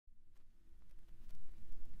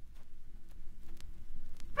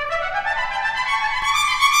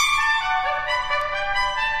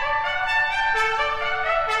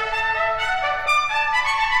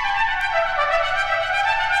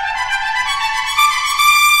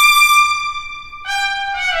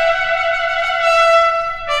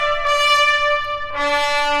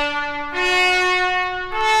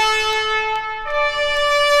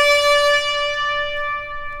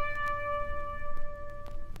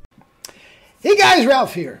Hey guys,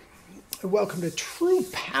 Ralph here. Welcome to True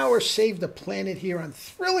Power Save the Planet here on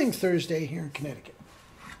Thrilling Thursday here in Connecticut.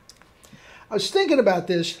 I was thinking about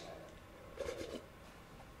this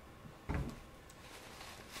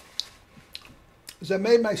as I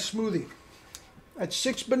made my smoothie. I had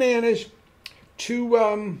 6 bananas,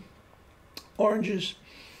 2 oranges,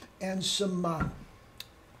 and some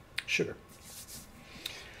sugar.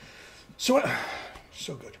 So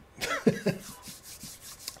good.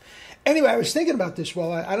 Anyway, I was thinking about this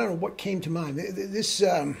while I don't know what came to mind. This this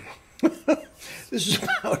is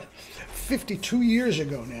about 52 years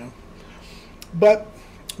ago now. But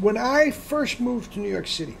when I first moved to New York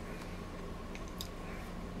City,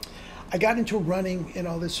 I got into running and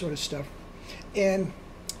all this sort of stuff. And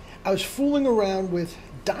I was fooling around with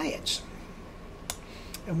diets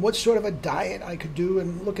and what sort of a diet I could do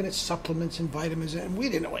and looking at supplements and vitamins. And we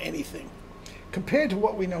didn't know anything. Compared to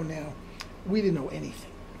what we know now, we didn't know anything.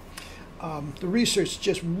 The research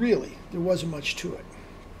just really, there wasn't much to it.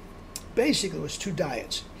 Basically, it was 2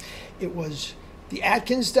 diets. It was the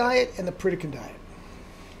Atkins diet and the Pritikin diet.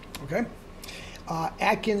 Okay?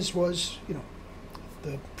 Atkins was,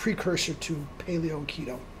 the precursor to paleo and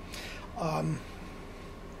keto.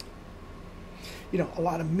 A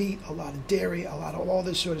lot of meat, a lot of dairy, a lot of all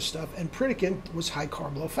this sort of stuff. And Pritikin was high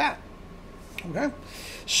carb, low fat. Okay?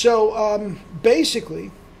 So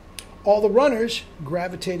basically, all the runners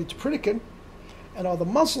gravitated to Pritikin, and all the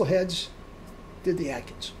muscle heads did the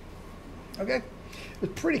Atkins. Okay? It was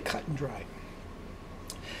pretty cut and dry.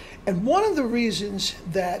 And one of the reasons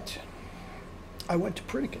that I went to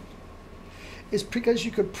Pritikin is because you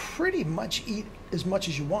could pretty much eat as much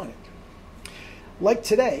as you wanted. Like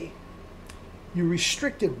today, you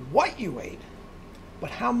restricted what you ate, but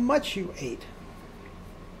how much you ate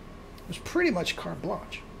was pretty much carte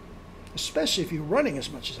blanche. Especially if you're running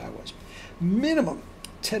as much as I was. Minimum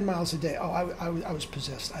 10 miles a day. Oh, I was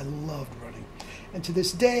possessed. I loved running. And to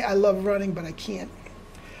this day, I love running, but I can't.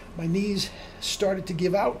 My knees started to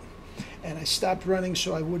give out, and I stopped running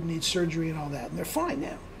so I wouldn't need surgery and all that. And they're fine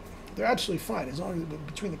now. They're absolutely fine. As long as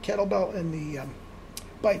between the kettlebell and the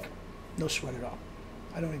bike, no sweat at all.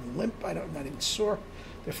 I don't even limp. I'm not even sore.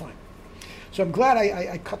 They're fine. So I'm glad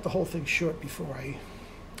I cut the whole thing short before I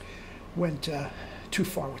went too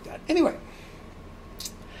far with that. Anyway,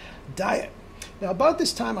 diet. Now, about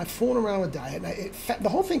this time, I fooled around with diet, and the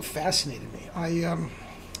whole thing fascinated me. I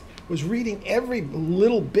was reading every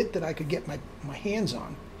little bit that I could get my hands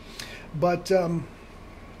on. But, so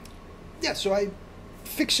I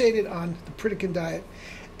fixated on the Pritikin diet,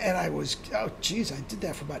 and I did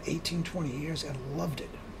that for about 18, 20 years and loved it.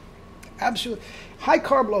 Absolutely. High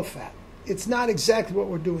carb, low fat. It's not exactly what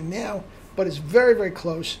we're doing now, but it's very, very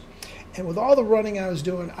close. And with all the running I was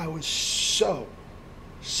doing, I was so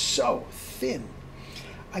thin.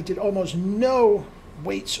 I did almost no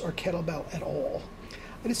weights or kettlebell at all.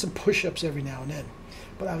 I did some push-ups every now and then,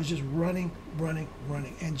 but I was just running,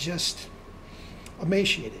 and just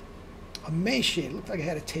emaciated. Emaciated. It looked like I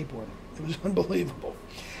had a tapeworm. It was unbelievable.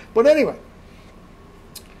 But anyway,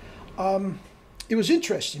 it was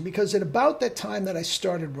interesting because at about that time that I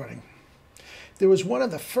started running, there was one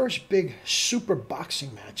of the first big super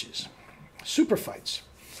boxing matches. Super fights.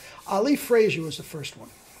 Ali Frazier was the first one.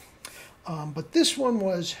 But this one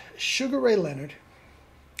was Sugar Ray Leonard,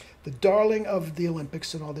 the darling of the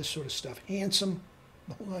Olympics and all this sort of stuff. Handsome,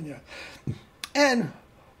 and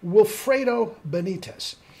Wilfredo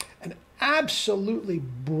Benitez, an absolutely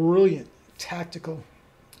brilliant tactical,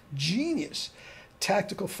 genius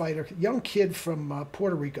tactical fighter, young kid from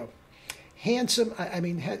Puerto Rico. Handsome,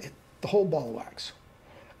 had the whole ball of wax.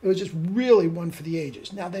 It was just really one for the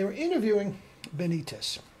ages. Now, they were interviewing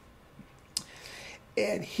Benitez.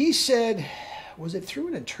 And he said, was it through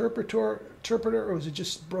an interpreter or was it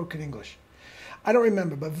just broken English? I don't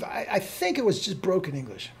remember, but I think it was just broken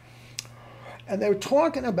English. And they were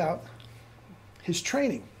talking about his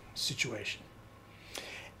training situation.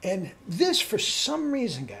 And this, for some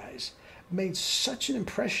reason, guys, made such an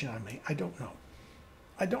impression on me. I don't know.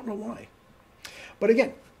 I don't know why. But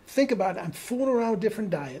again, think about it. I'm fooling around with different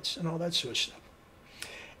diets and all that sort of stuff.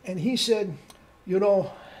 And he said,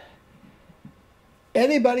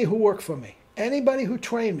 anybody who worked for me, anybody who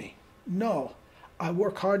trained me, no, I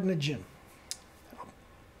work hard in the gym.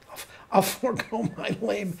 I'll forego my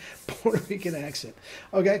lame Puerto Rican accent.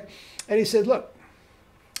 Okay? And he said, look,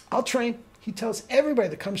 I'll train. He tells everybody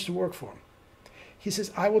that comes to work for him. He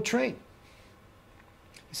says, I will train.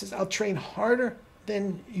 He says, I'll train harder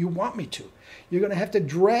than you want me to. You're going to have to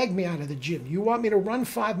drag me out of the gym. You want me to run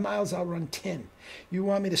 5 miles, I'll run 10. You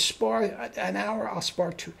want me to spar an hour, I'll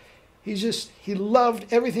spar 2. He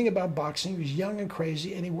loved everything about boxing. He was young and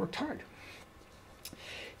crazy, and he worked hard.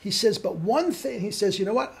 He says, but one thing, he says, you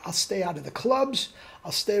know what? I'll stay out of the clubs.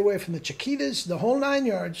 I'll stay away from the Chiquitas, the whole 9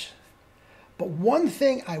 yards. But one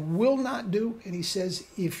thing I will not do, and he says,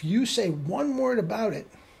 if you say one word about it,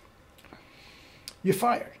 you're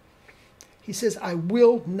fired. He says, I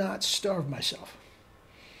will not starve myself.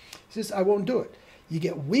 He says, I won't do it. You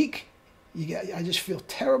get weak. I just feel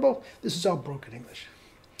terrible. This is all broken English.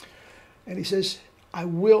 And he says, I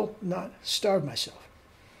will not starve myself.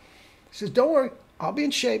 He says, don't worry, I'll be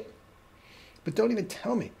in shape, but don't even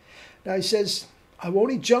tell me. Now he says, I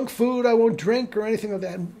won't eat junk food, I won't drink or anything like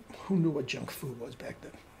that. And who knew what junk food was back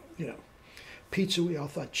then? You know, pizza, we all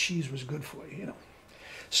thought cheese was good for you, you know.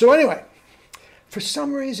 So anyway, for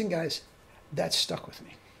some reason, guys, that stuck with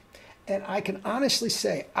me. And I can honestly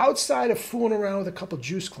say, outside of fooling around with a couple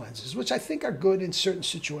juice cleanses, which I think are good in certain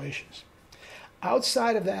situations,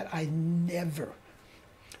 outside of that, I never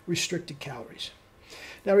restricted calories.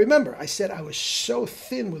 Now remember, I said I was so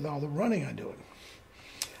thin with all the running I'm doing.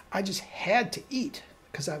 I just had to eat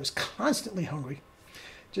because I was constantly hungry.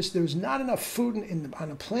 Just there was not enough food on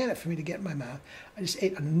the planet for me to get in my mouth. I just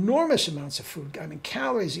ate enormous amounts of food. I mean,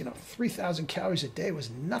 calories, 3,000 calories a day was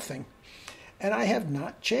nothing. And I have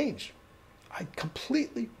not changed. I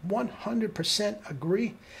completely 100%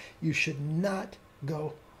 agree. You should not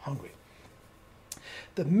go hungry.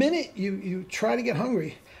 The minute you try to get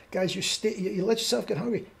hungry, guys, you let yourself get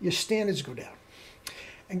hungry, your standards go down.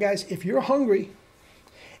 And guys, if you're hungry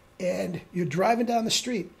and you're driving down the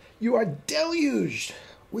street, you are deluged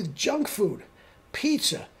with junk food,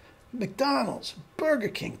 pizza, McDonald's, Burger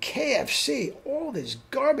King, KFC, all this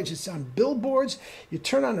garbage. It's on billboards. You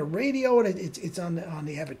turn on the radio and it's on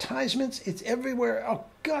the advertisements. It's everywhere. Oh,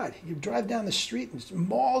 God. You drive down the street and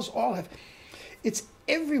malls all have. It's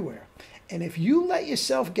everywhere. And if you let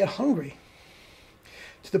yourself get hungry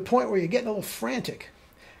to the point where you're getting a little frantic,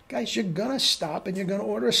 guys, you're going to stop and you're going to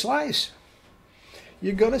order a slice.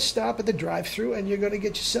 You're going to stop at the drive-thru and you're going to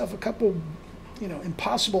get yourself a couple,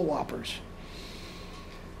 Impossible Whoppers.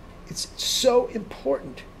 It's so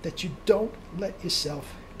important that you don't let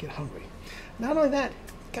yourself get hungry. Not only that,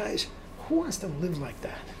 guys, who wants to live like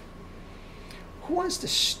that? Who wants to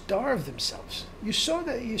starve themselves? You saw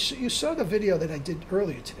the video that I did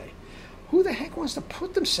earlier today. Who the heck wants to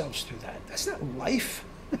put themselves through that? That's not life.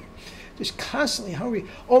 Just constantly hungry.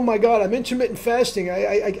 Oh my God, I'm intermittent fasting.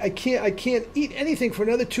 I can't eat anything for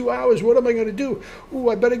another 2 hours. What am I going to do? Ooh,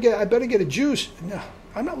 I better get a juice. No,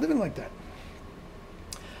 I'm not living like that.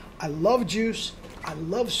 I love juice. I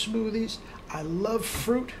love smoothies. I love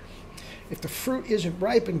fruit. If the fruit isn't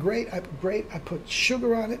ripe and great, I put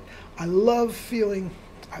sugar on it. I love feeling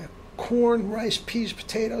corn, rice, peas,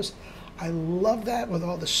 potatoes. I love that with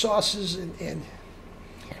all the sauces and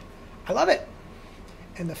I love it.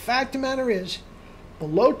 And the fact of the matter is,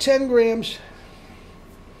 below 10 grams,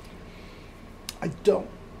 I don't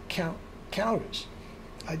count calories.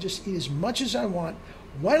 I just eat as much as I want,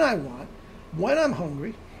 when I'm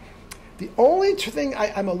hungry. The only thing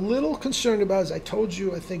I'm a little concerned about, as I told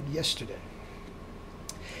you, I think, yesterday,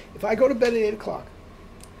 if I go to bed at 8 o'clock,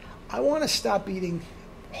 I want to stop eating,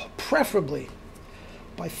 preferably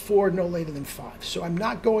by 4, no later than 5. So I'm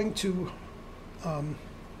not going to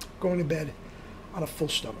bed on a full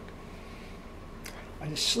stomach. I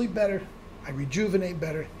just sleep better. I rejuvenate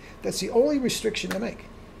better. That's the only restriction I make.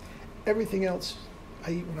 Everything else,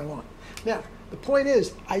 I eat when I want. Now, the point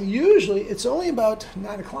is, it's only about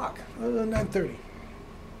 9 o'clock, 9:30.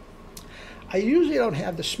 I usually don't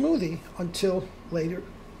have the smoothie until later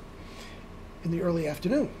in the early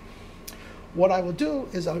afternoon. What I will do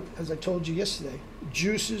is, as I told you yesterday,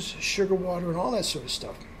 juices, sugar water, and all that sort of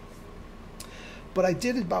stuff. But I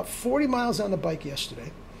did about 40 miles on the bike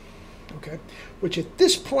yesterday, okay, which at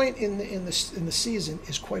this point in the season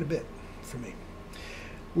is quite a bit for me.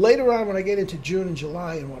 Later on, when I get into June and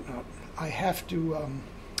July and whatnot, I have to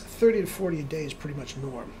 30 to 40 a day is pretty much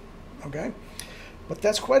norm, okay? But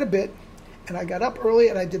that's quite a bit. And I got up early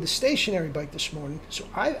and I did the stationary bike this morning. So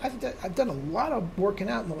I've done a lot of working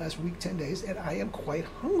out in the last week, 10 days, and I am quite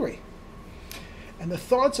hungry. And the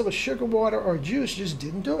thoughts of a sugar water or a juice just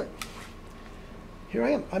didn't do it. Here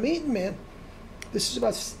I am. I'm eating, man. This is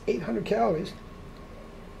about 800 calories.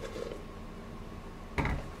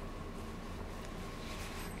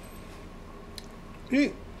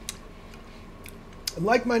 Eat. And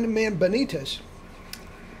like my man Benitez,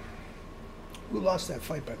 who lost that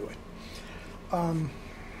fight, by the way,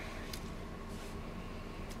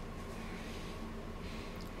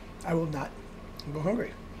 I will not go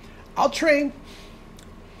hungry. I'll train.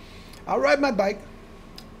 I'll ride my bike.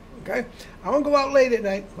 Okay? I won't go out late at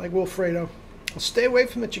night like Wilfredo. I'll stay away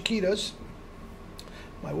from the Chiquitas.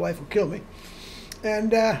 My wife will kill me.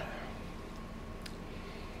 And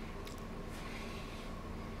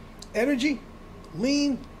energy,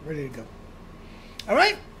 lean, ready to go. All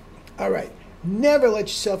right? All right. Never let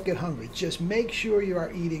yourself get hungry. Just make sure you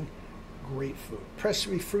are eating great food.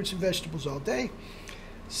 Preferably fruits and vegetables all day.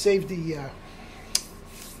 Save the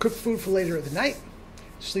cooked food for later in the night.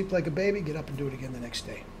 Sleep like a baby. Get up and do it again the next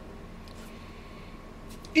day.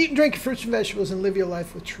 Eat and drink your fruits and vegetables and live your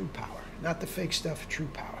life with true power. Not the fake stuff, true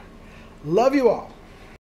power. Love you all.